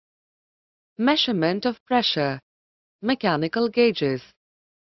Measurement of pressure, mechanical gauges.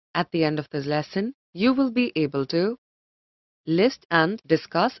 At the end of this lesson, you will be able to list and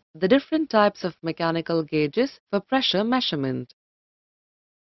discuss the different types of mechanical gauges for pressure measurement.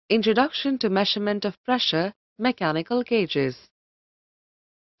 Introduction to measurement of pressure, mechanical gauges.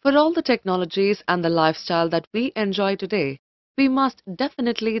 For all the technologies and the lifestyle that we enjoy today, we must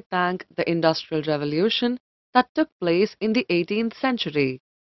definitely thank the Industrial Revolution that took place in the 18th century.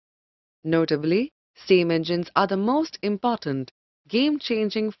 Notably, steam engines are the most important,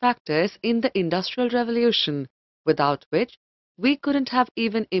 game-changing factors in the Industrial Revolution, without which we couldn't have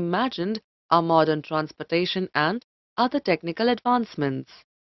even imagined our modern transportation and other technical advancements.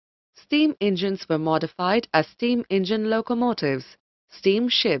 Steam engines were modified as steam engine locomotives, steam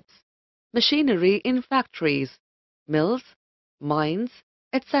ships, machinery in factories, mills, mines,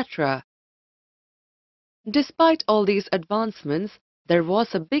 etc. Despite all these advancements, there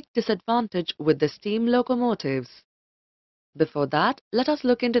was a big disadvantage with the steam locomotives. Before that, let us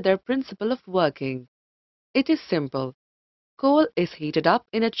look into their principle of working. It is simple. Coal is heated up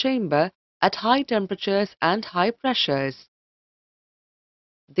in a chamber at high temperatures and high pressures.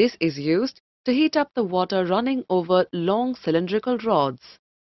 This is used to heat up the water running over long cylindrical rods.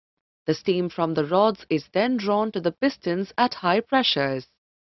 The steam from the rods is then drawn to the pistons at high pressures.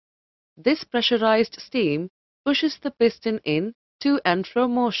 This pressurized steam pushes the piston in to and fro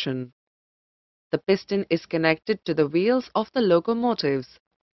motion. The piston is connected to the wheels of the locomotives.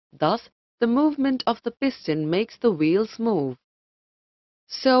 Thus, the movement of the piston makes the wheels move.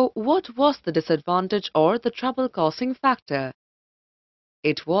 So, what was the disadvantage or the trouble-causing factor?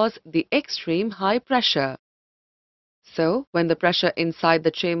 It was the extreme high pressure. So, when the pressure inside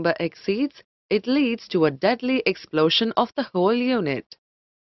the chamber exceeds, it leads to a deadly explosion of the whole unit.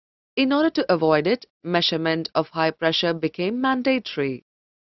 In order to avoid it, measurement of high pressure became mandatory.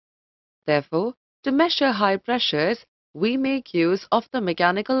 Therefore, to measure high pressures, we make use of the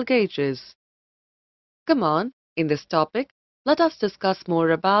mechanical gauges. Come on, in this topic, let us discuss more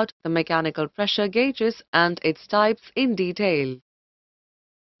about the mechanical pressure gauges and its types in detail.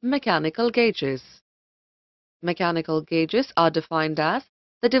 Mechanical gauges. Mechanical gauges are defined as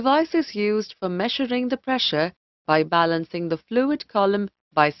the devices used for measuring the pressure by balancing the fluid column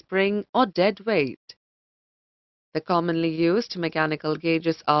by spring or dead weight. The commonly used mechanical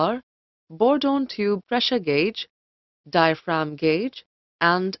gauges are Bourdon tube pressure gauge, diaphragm gauge,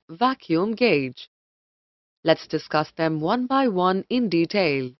 and vacuum gauge. Let's discuss them one by one in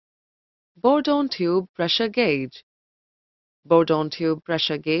detail. Bourdon tube pressure gauge. Bourdon tube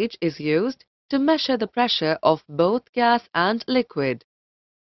pressure gauge is used to measure the pressure of both gas and liquid.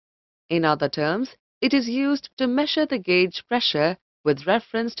 In other terms, it is used to measure the gauge pressure with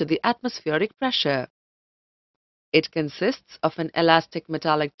reference to the atmospheric pressure. It consists of an elastic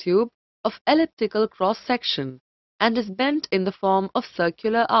metallic tube of elliptical cross-section and is bent in the form of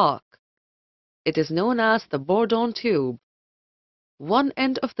circular arc. It is known as the Bourdon tube. One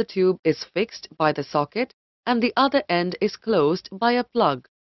end of the tube is fixed by the socket and the other end is closed by a plug.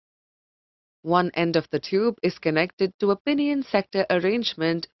 One end of the tube is connected to a pinion sector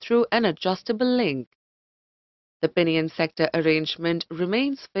arrangement through an adjustable link. The pinion sector arrangement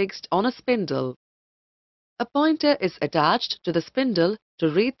remains fixed on a spindle. A pointer is attached to the spindle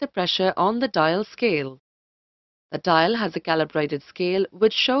to read the pressure on the dial scale. The dial has a calibrated scale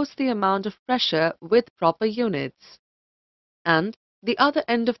which shows the amount of pressure with proper units. And the other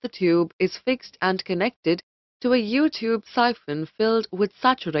end of the tube is fixed and connected to a U-tube siphon filled with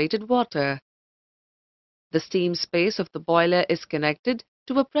saturated water. The steam space of the boiler is connected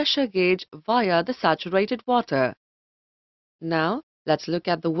to a pressure gauge via the saturated water. Now, let's look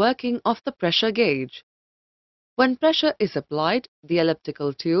at the working of the pressure gauge. When pressure is applied, the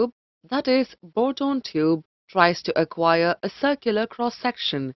elliptical tube, that is, Bourdon tube, tries to acquire a circular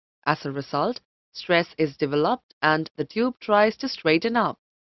cross-section. As a result, stress is developed and the tube tries to straighten up.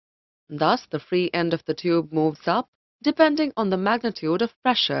 Thus, the free end of the tube moves up, depending on the magnitude of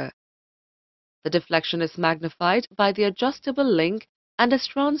pressure. The deflection is magnified by the adjustable link and is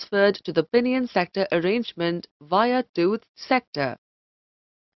transferred to the pinion sector arrangement via tooth sector.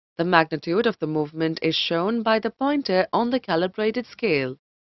 The magnitude of the movement is shown by the pointer on the calibrated scale,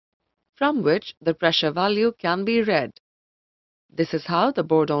 from which the pressure value can be read. This is how the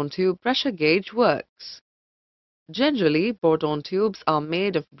Bourdon tube pressure gauge works. Generally, Bourdon tubes are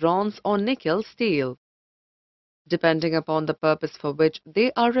made of bronze or nickel steel. Depending upon the purpose for which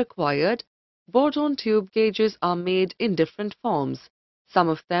they are required, Bourdon tube gauges are made in different forms. Some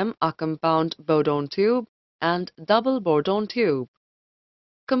of them are compound Bourdon tube and double Bourdon tube.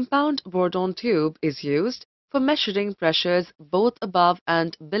 Compound Bourdon tube is used for measuring pressures both above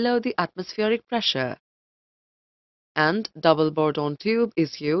and below the atmospheric pressure. And double bored-on tube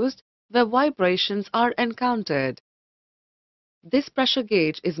is used where vibrations are encountered. This pressure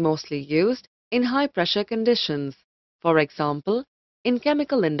gauge is mostly used in high-pressure conditions, for example, in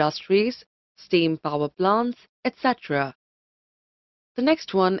chemical industries, steam power plants, etc. The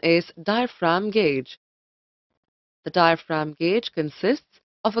next one is diaphragm gauge. The diaphragm gauge consists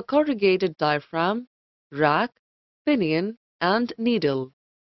of a corrugated diaphragm, rack, pinion, and needle.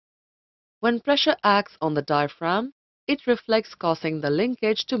 When pressure acts on the diaphragm, it reflects, causing the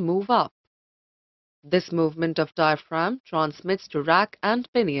linkage to move up. This movement of diaphragm transmits to rack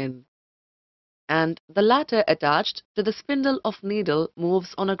and pinion, and the latter attached to the spindle of needle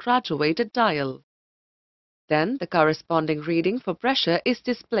moves on a graduated dial. Then the corresponding reading for pressure is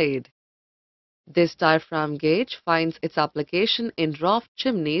displayed. This diaphragm gauge finds its application in draft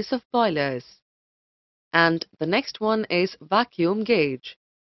chimneys of boilers. And the next one is vacuum gauge.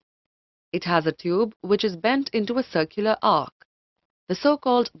 It has a tube which is bent into a circular arc. The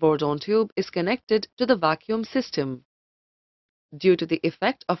so-called bored-on tube is connected to the vacuum system. Due to the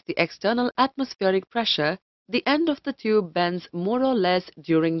effect of the external atmospheric pressure, the end of the tube bends more or less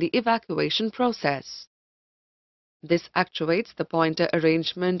during the evacuation process. This actuates the pointer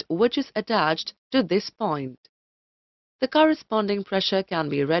arrangement which is attached to this point. The corresponding pressure can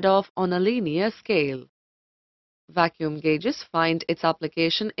be read off on a linear scale. Vacuum gauges find its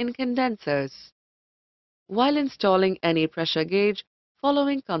application in condensers. While installing any pressure gauge,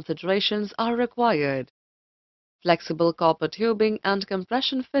 following considerations are required. Flexible copper tubing and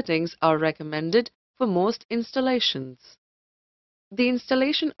compression fittings are recommended for most installations. The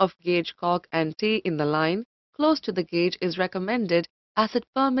installation of gauge cock and T in the line close to the gauge is recommended as it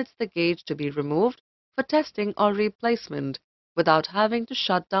permits the gauge to be removed for testing or replacement without having to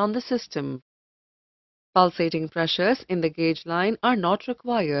shut down the system. Pulsating pressures in the gauge line are not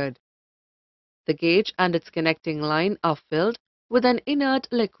required. The gauge and its connecting line are filled with an inert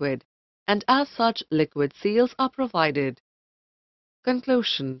liquid, and as such liquid seals are provided.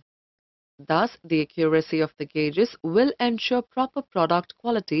 Conclusion. Thus, the accuracy of the gauges will ensure proper product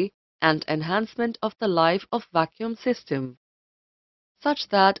quality and enhancement of the life of vacuum system, such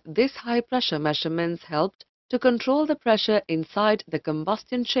that this high pressure measurements helped to control the pressure inside the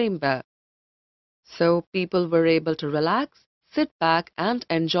combustion chamber. So people were able to relax, sit back and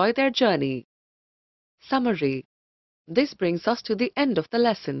enjoy their journey. Summary. This brings us to the end of the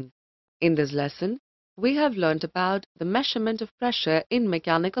lesson. In this lesson, we have learnt about the measurement of pressure in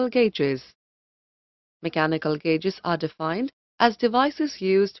mechanical gauges. Mechanical gauges are defined as devices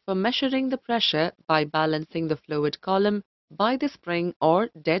used for measuring the pressure by balancing the fluid column by the spring or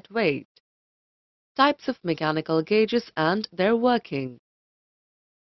dead weight. Types of mechanical gauges and their working.